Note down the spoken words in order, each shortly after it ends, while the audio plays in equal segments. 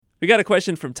We got a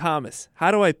question from Thomas.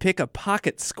 How do I pick a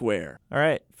pocket square? All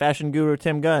right, fashion guru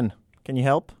Tim Gunn, can you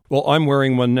help? Well, I'm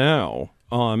wearing one now,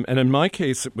 and in my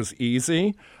case, it was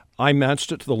easy. I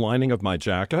matched it to the lining of my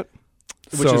jacket.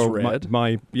 Which is red.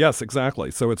 Yes, exactly.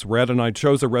 So it's red, and I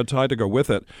chose a red tie to go with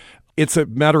it. It's a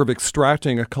matter of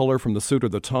extracting a color from the suit or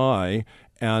the tie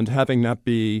and having that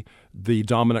be the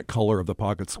dominant color of the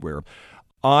pocket square.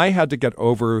 I had to get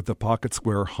over the pocket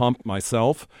square hump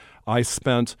myself. I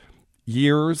spent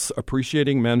years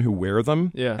appreciating men who wear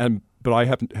them, but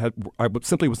I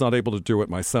simply was not able to do it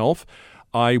myself.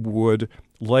 I would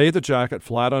lay the jacket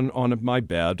flat on my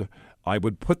bed. I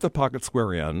would put the pocket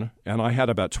square in, and I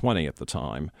had about 20 at the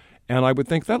time, and I would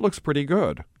think, that looks pretty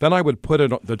good. Then I would put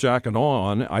the jacket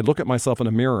on. I'd look at myself in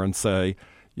a mirror and say,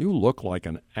 you look like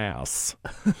an ass.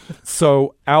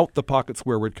 So out the pocket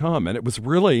square would come. And it was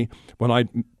really when I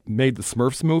made the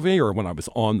Smurfs movie, or when I was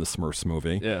on the Smurfs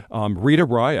movie, Rita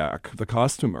Ryak, the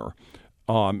costumer,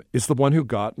 is the one who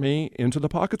got me into the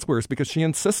pocket squares because she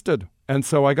insisted. And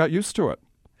so I got used to it.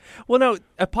 Well, no,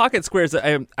 a pocket squares.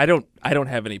 I don't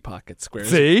have any pocket squares.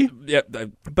 See? Yeah,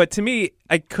 but to me,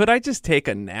 could I just take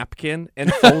a napkin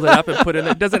and fold it up and put it in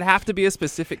there? Does it have to be a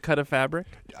specific cut of fabric?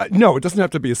 No, it doesn't have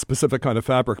to be a specific kind of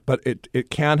fabric, but it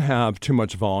can have too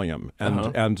much volume,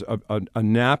 and a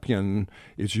napkin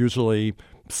is usually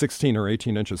 16 or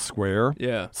 18 inches square.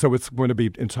 Yeah. So it's going to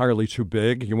be entirely too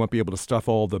big. You won't be able to stuff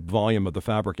all the volume of the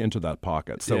fabric into that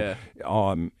pocket. So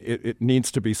it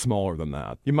needs to be smaller than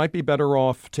that. You might be better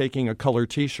off taking a color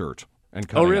T-shirt and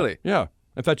cutting really? it. Yeah.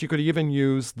 In fact, you could even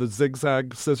use the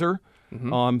zigzag scissor,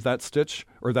 that stitch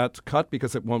or that cut,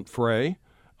 because it won't fray.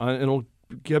 It'll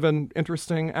give an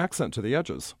interesting accent to the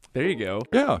edges. There you go.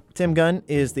 Yeah. Tim Gunn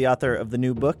is the author of the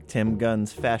new book, Tim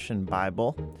Gunn's Fashion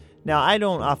Bible. Now, I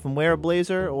don't often wear a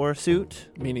blazer or a suit.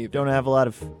 Me neither. Don't have a lot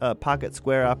of pocket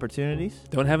square opportunities.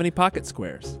 Don't have any pocket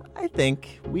squares. I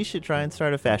think we should try and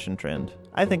start a fashion trend.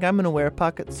 I think I'm going to wear a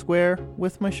pocket square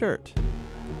with my shirt.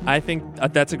 I think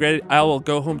that's a great... I will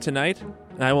go home tonight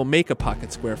and I will make a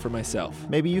pocket square for myself.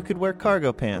 Maybe you could wear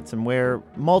cargo pants and wear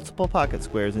multiple pocket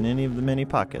squares in any of the many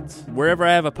pockets. Wherever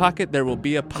I have a pocket, there will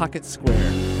be a pocket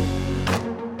square.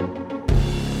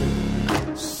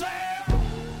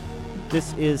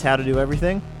 This is How to Do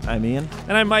Everything. I'm Ian.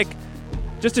 And I'm Mike.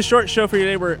 Just a short show for you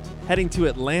today. We're heading to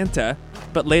Atlanta,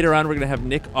 but later on we're going to have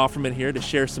Nick Offerman here to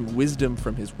share some wisdom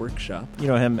from his workshop. You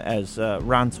know him as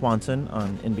Ron Swanson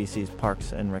on NBC's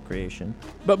Parks and Recreation.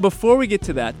 But before we get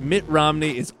to that, Mitt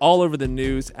Romney is all over the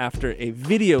news after a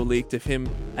video leaked of him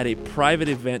at a private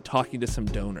event talking to some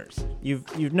donors.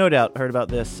 You've no doubt heard about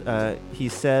this. He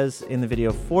says in the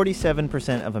video,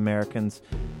 47% of Americans,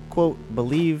 quote,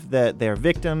 believe that they're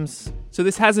victims. So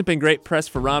this hasn't been great press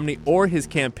for Romney or his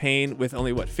campaign. With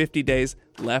only, 50 days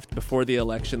left before the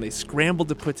election, they scrambled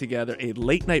to put together a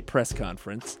late-night press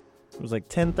conference. It was like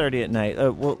 10:30 at night.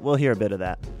 We'll hear a bit of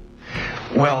that.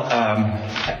 Well,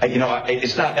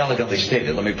 it's not elegantly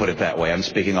stated. Let me put it that way. I'm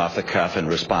speaking off the cuff in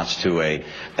response to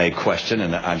a question,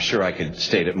 and I'm sure I could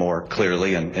state it more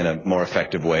clearly and in a more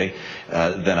effective way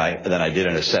than I did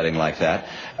in a setting like that.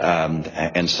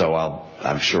 And so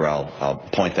I'm sure I'll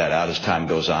point that out as time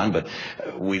goes on. But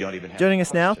we don't even have... Joining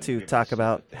us now to talk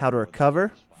about how to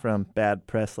recover from bad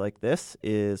press like this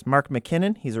is Mark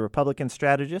McKinnon. He's a Republican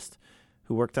strategist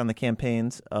who worked on the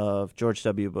campaigns of George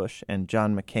W. Bush and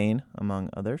John McCain,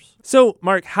 among others. So,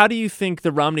 Mark, how do you think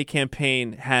the Romney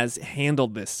campaign has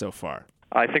handled this so far?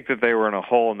 I think that they were in a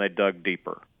hole and they dug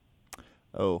deeper.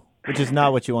 Oh, which is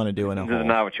not what you want to do in a hole. This is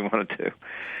not what you want to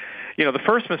do. The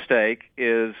first mistake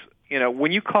is,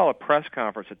 when you call a press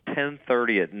conference at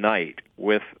 10:30 at night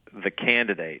with the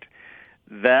candidate,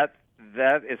 that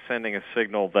is sending a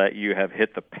signal that you have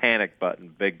hit the panic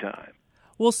button big time.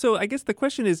 Well, so I guess the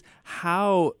question is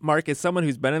how, Mark, as someone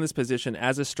who's been in this position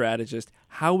as a strategist,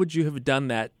 how would you have done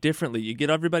that differently? You get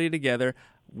everybody together.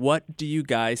 What do you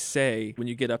guys say when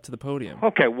you get up to the podium?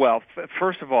 Okay, well,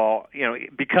 first of all,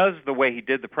 because the way he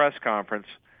did the press conference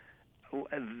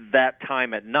that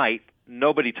time at night,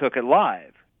 nobody took it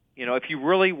live.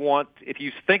 If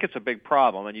you think it's a big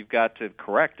problem and you've got to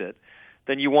correct it,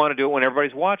 then you want to do it when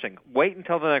everybody's watching. Wait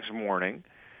until the next morning.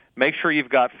 Make sure you've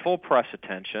got full press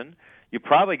attention. You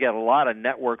probably get a lot of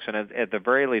networks and at the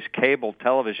very least cable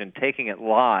television taking it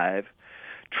live.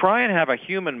 Try and have a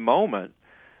human moment.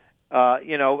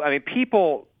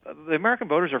 People, the American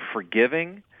voters are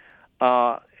forgiving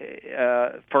for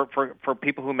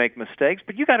people who make mistakes,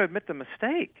 but you got to admit the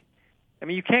mistake.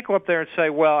 You can't go up there and say,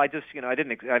 "Well, I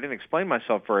didn't explain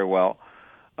myself very well."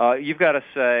 You've got to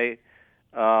say,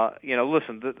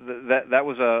 "Listen, that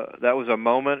was a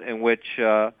moment in which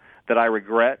that I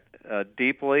regret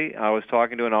deeply. I was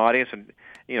talking to an audience,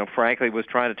 frankly, was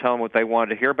trying to tell them what they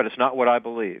wanted to hear, but it's not what I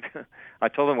believe. I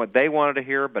told them what they wanted to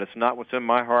hear, but it's not what's in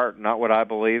my heart, not what I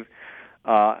believe.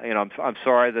 I'm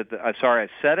sorry I'm sorry I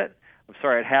said it. I'm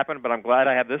sorry it happened, but I'm glad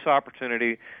I have this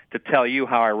opportunity to tell you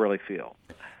how I really feel.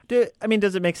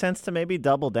 Does it make sense to maybe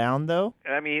double down, though?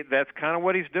 That's kind of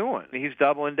what he's doing. He's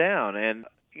doubling down, and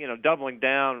doubling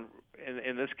down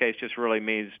in this case just really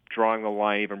means drawing the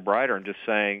line even brighter and just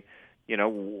saying,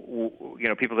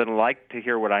 people didn't like to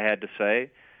hear what I had to say,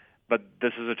 but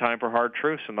this is a time for hard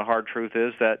truths, and the hard truth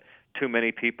is that too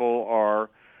many people are,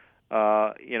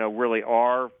 really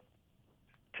are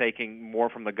taking more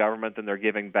from the government than they're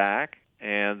giving back,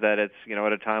 and that it's,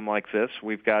 at a time like this,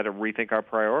 we've got to rethink our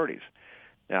priorities.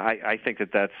 Now, I think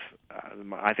that's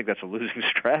a losing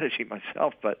strategy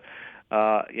myself, but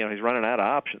he's running out of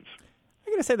options.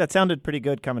 I'm gonna say that sounded pretty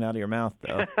good coming out of your mouth,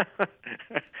 though.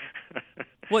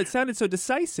 Well, it sounded so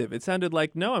decisive. It sounded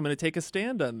like, no, I'm going to take a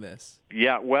stand on this.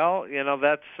 Yeah, well,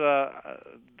 that's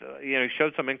he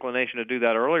showed some inclination to do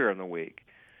that earlier in the week.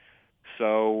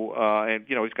 So, and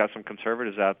he's got some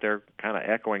conservatives out there kind of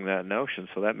echoing that notion.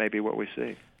 So that may be what we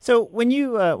see. So when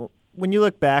you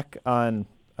look back on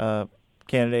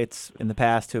candidates in the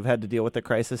past who have had to deal with the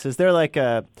crisis, is there like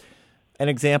an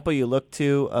example you look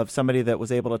to of somebody that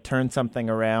was able to turn something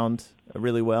around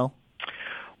really well?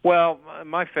 Well,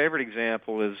 my favorite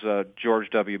example is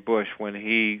George W. Bush when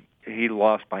he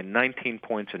lost by 19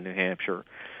 points in New Hampshire.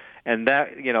 And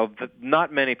that,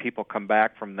 not many people come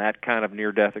back from that kind of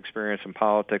near-death experience in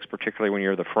politics, particularly when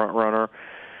you're the front runner.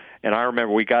 And I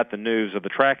remember we got the news of the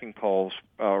tracking polls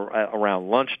around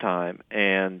lunchtime,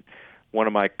 and one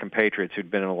of my compatriots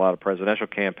who'd been in a lot of presidential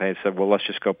campaigns said, well, let's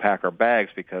just go pack our bags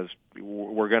because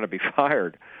we're going to be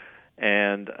fired.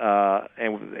 And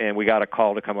we got a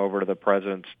call to come over to the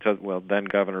president's, then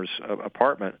governor's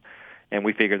apartment, and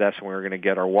we figured that's when we were going to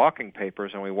get our walking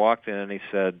papers. And we walked in, and he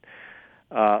said,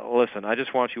 listen, I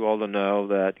just want you all to know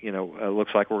that, it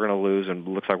looks like we're going to lose, and it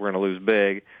looks like we're going to lose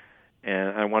big. And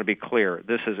I want to be clear,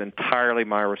 this is entirely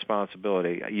my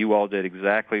responsibility. You all did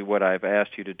exactly what I've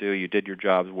asked you to do. You did your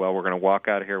jobs well. We're going to walk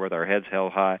out of here with our heads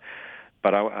held high.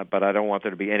 But I don't want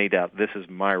there to be any doubt. This is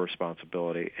my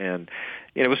responsibility. And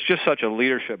it was just such a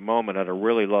leadership moment at a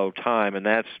really low time, and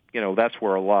that's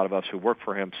where a lot of us who worked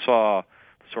for him saw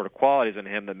the sort of qualities in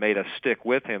him that made us stick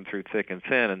with him through thick and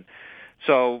thin. And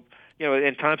so,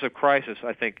 in times of crisis,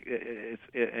 I think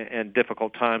and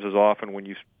difficult times is often when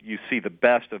you see the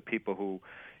best of people who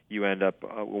you end up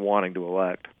wanting to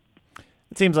elect.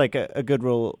 It seems like a good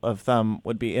rule of thumb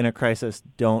would be, in a crisis,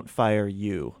 don't fire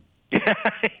you.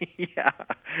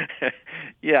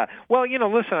 Yeah. Well,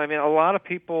 listen, a lot of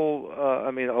people,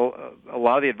 a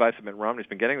lot of the advice that Mitt Romney's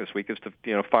been getting this week is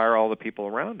to, fire all the people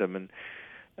around him.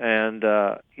 And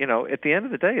at the end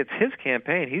of the day, it's his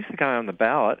campaign. He's the guy on the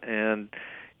ballot. And,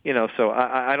 so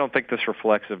I don't think this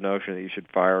reflexive notion that you should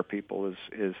fire people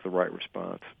is the right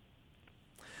response.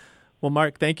 Well,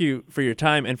 Mark, thank you for your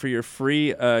time and for your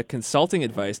free consulting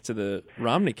advice to the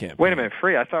Romney campaign. Wait a minute,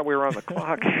 free? I thought we were on the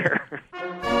clock here.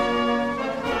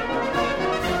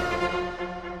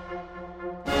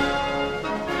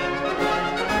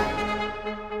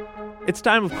 It's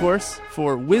time, of course,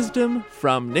 for Wisdom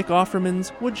from Nick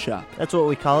Offerman's Woodshop. That's what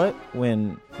we call it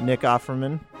when Nick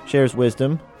Offerman shares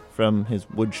wisdom from his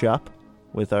woodshop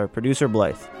with our producer,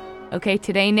 Blythe. Okay,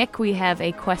 today, Nick, we have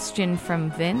a question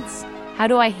from Vince. How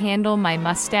do I handle my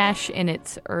mustache in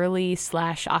its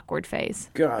early/awkward phase?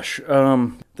 Gosh,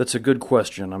 that's a good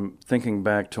question. I'm thinking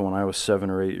back to when I was 7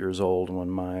 or 8 years old, when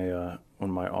my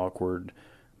awkward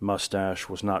mustache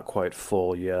was not quite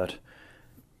full yet.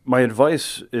 My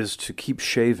advice is to keep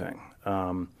shaving.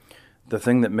 The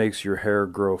thing that makes your hair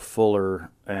grow fuller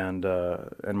and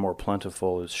more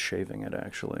plentiful is shaving it,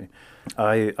 actually.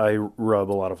 I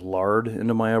rub a lot of lard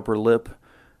into my upper lip,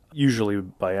 usually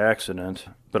by accident,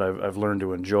 but I've learned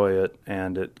to enjoy it,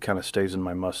 and it kind of stays in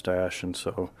my mustache, and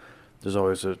so there's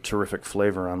always a terrific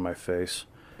flavor on my face.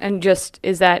 And just,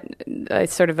 is that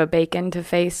sort of a bake-into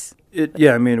face?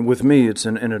 With me, it's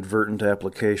an inadvertent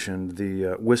application.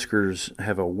 The whiskers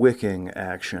have a wicking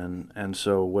action, and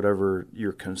so whatever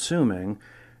you're consuming,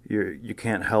 you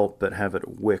can't help but have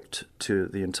it wicked to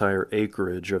the entire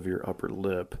acreage of your upper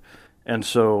lip. And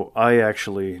so I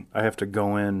have to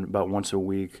go in about once a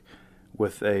week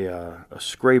with a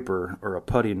scraper or a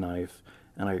putty knife,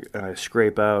 and I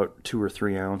scrape out 2 or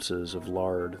 3 ounces of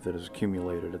lard that has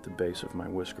accumulated at the base of my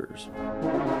whiskers.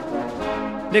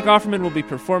 Nick Offerman will be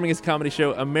performing his comedy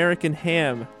show American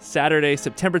Ham Saturday,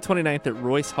 September 29th at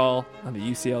Royce Hall on the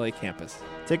UCLA campus.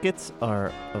 Tickets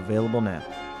are available now.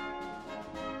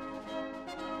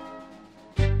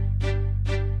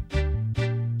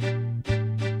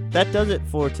 that does it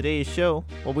for today's show.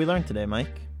 What we learned today,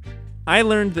 Mike? I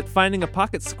learned that finding a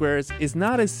pocket square is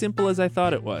not as simple as I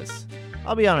thought it was.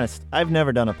 I'll be honest, I've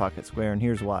never done a pocket square, and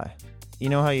here's why. You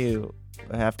know how you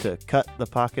have to cut the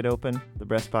pocket open, the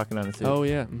breast pocket on a suit? Oh,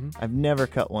 yeah. Mm-hmm. I've never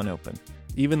cut one open.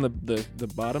 Even the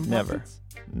bottom Never. pockets?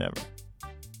 Never.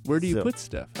 Where do you So- put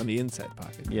stuff? On the inside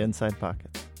pocket. Yeah, inside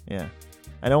pockets. Yeah.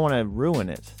 I don't want to ruin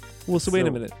it. Well, so wait a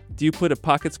So- minute. Do you put a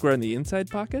pocket square in the inside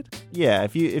pocket? Yeah,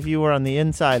 if you were on the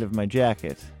inside of my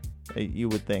jacket, you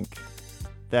would think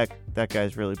that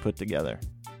guy's really put together.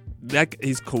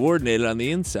 He's coordinated on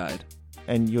the inside.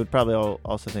 And you would probably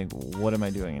also think, what am I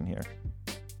doing in here?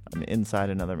 I'm inside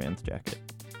another man's jacket.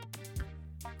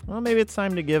 Well, maybe it's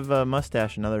time to give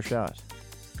Mustache another shot.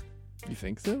 You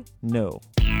think so? No.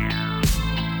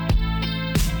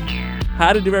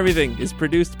 How to Do Everything is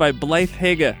produced by Blythe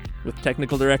Haga with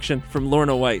technical direction from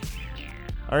Lorna White.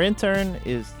 Our intern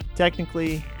is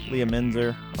technically Leah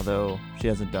Minzer, although she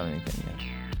hasn't done anything yet.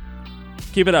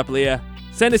 Keep it up, Leah.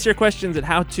 Send us your questions at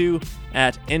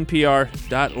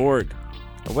howto@npr.org.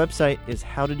 Our website is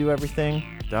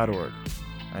howtodoeverything.org.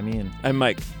 I'm Ian. I'm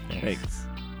Mike. Thanks.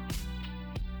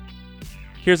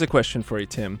 Here's a question for you,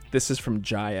 Tim. This is from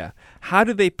Jaya. How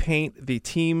do they paint the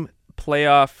team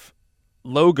playoff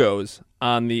logos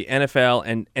on the NFL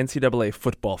and NCAA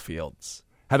football fields?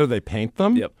 How do they paint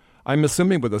them? Yep. I'm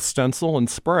assuming with a stencil and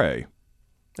spray.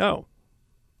 Oh.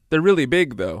 They're really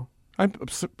big, though. I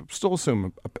still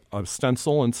assume a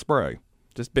stencil and spray.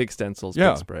 Just big stencils,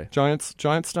 Yeah, big spray.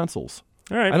 giant stencils.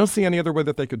 All right. I don't see any other way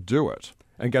that they could do it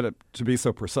and get it to be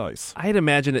so precise. I'd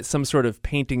imagine it's some sort of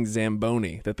painting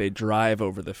Zamboni that they drive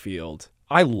over the field.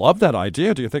 I love that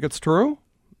idea. Do you think it's true?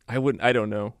 I don't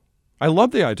know. I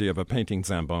love the idea of a painting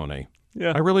Zamboni.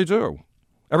 Yeah. I really do.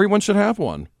 Everyone should have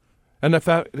one. And in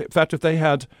fact, if they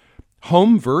had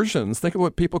home versions, think of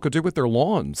what people could do with their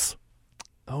lawns.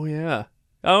 Oh, yeah.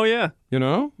 Oh, yeah. You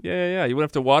know? Yeah. You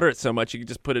wouldn't have to water it so much. You could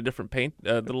just put a different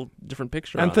little different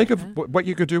picture on And it. think of what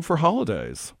you could do for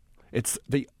holidays. It's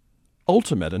the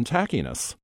ultimate in tackiness.